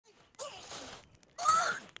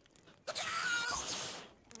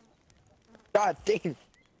God dang.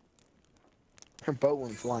 Her boat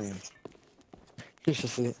went flying. You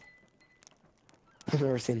should see it. I've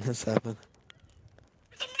never seen this happen.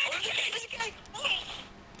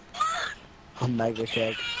 A mega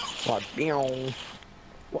shack. What?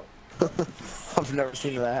 What? I've never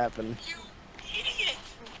seen that happen.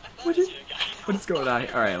 What is going on?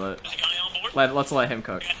 All right, let's let him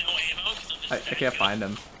cook. I can't find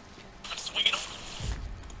him.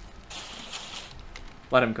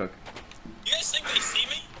 Let him cook. You guys think they see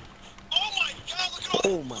me? Oh my god, look at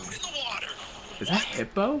all the food in the water! Is that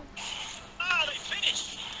Hippo? Ah, they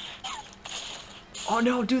finished! Oh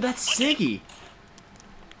no, dude, that's Siggy!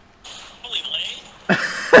 Holy lay.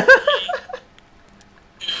 3,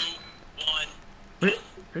 2, 1.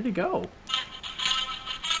 Where'd he go?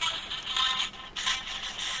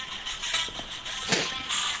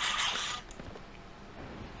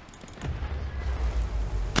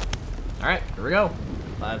 Alright, here we go.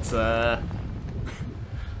 Let's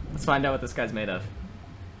find out what this guy's made of.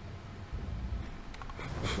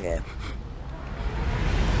 Yeah.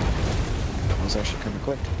 That was actually kind of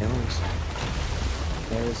quick, to be honest.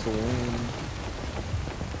 There's the wind.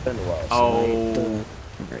 Been a while. Oh.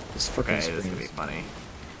 Right, this Okay, freaking this is gonna be funny.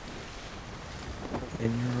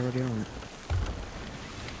 And you're already on it.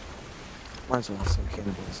 Might as well have some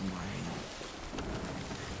cannibals in my hand.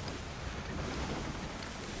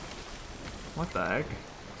 What the heck?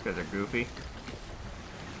 These guys are goofy.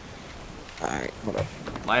 Alright, hold up.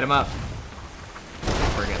 Light them up.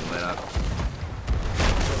 We're getting lit up.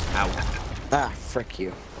 Ow. Ah, frick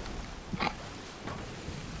you.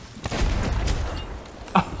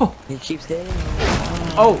 Oh! He keeps hitting.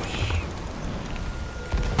 Oh!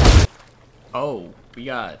 Oh, we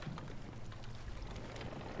got...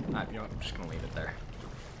 you know what, I'm just gonna leave it there.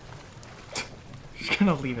 Just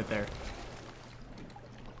gonna leave it there.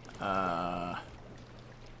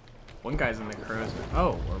 One guy's in the cruiser.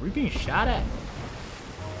 Oh, are we being shot at?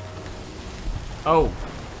 Oh.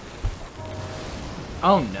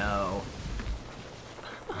 Oh no.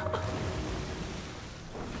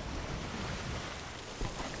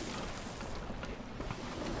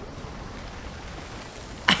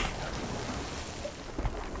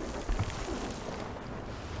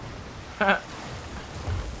 Yeah,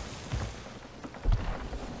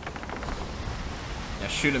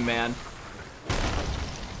 shoot him, man.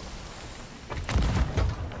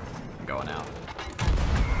 I'm going out.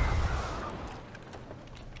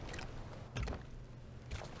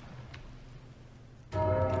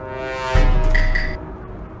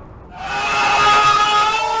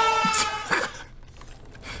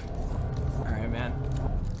 Alright, man.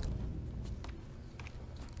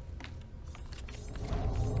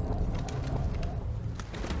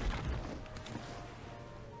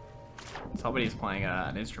 Somebody's playing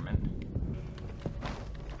an instrument.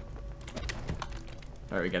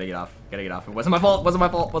 Alright, we gotta get off. Gotta get off. It wasn't my fault. Wasn't my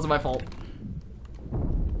fault. Wasn't my fault.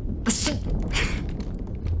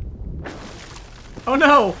 Oh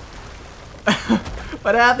no!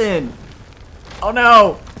 What happened? Oh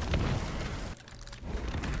no!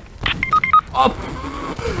 Oh!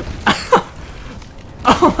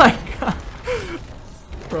 Oh my god!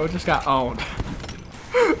 Bro just got owned.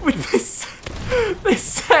 With this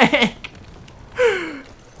tank!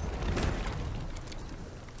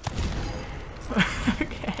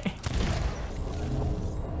 Okay.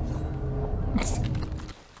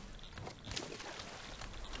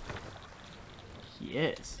 He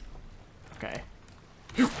is. Okay.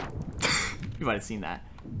 You might have seen that.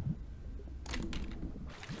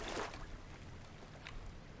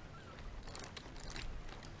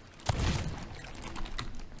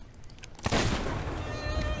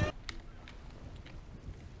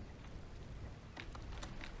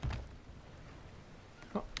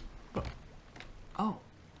 Oh.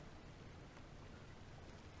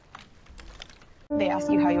 They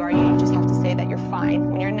ask you how you are, you just have to say that you're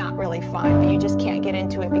fine when you're not really fine, but you just can't get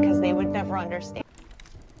into it because they would never understand.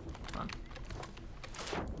 Fun.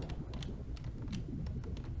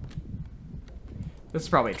 This is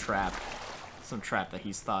probably a trap. Some trap that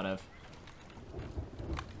he's thought of.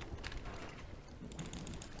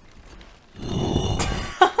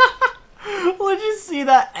 Did you see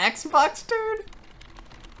that Xbox turd?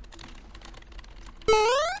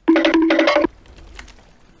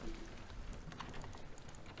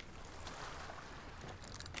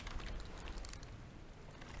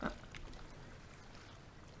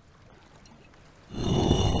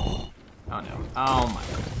 Oh no. Oh my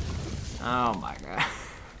god. Oh my god.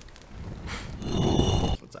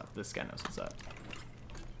 What's up? This guy knows what's up. There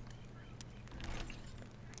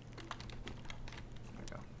we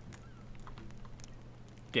go.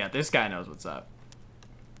 Yeah, this guy knows what's up.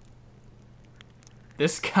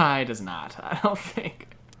 This guy does not. I don't think.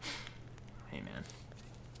 Hey, man.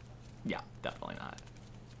 Yeah, definitely not.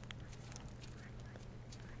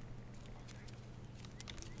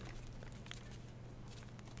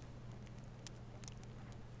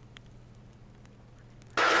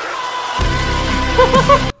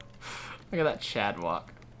 Look at that Chad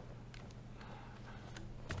walk.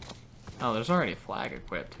 Oh, there's already a flag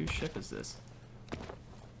equipped. Whose ship is this?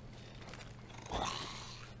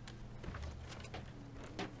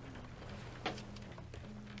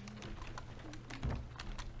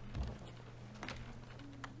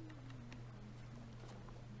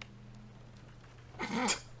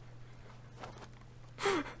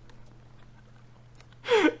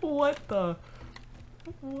 What the?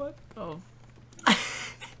 What the?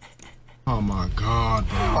 Oh my god,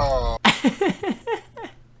 bro.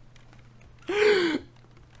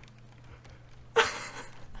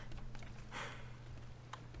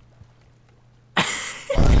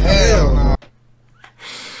 Hell no.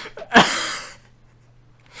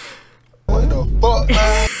 What the fuck,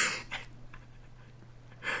 man?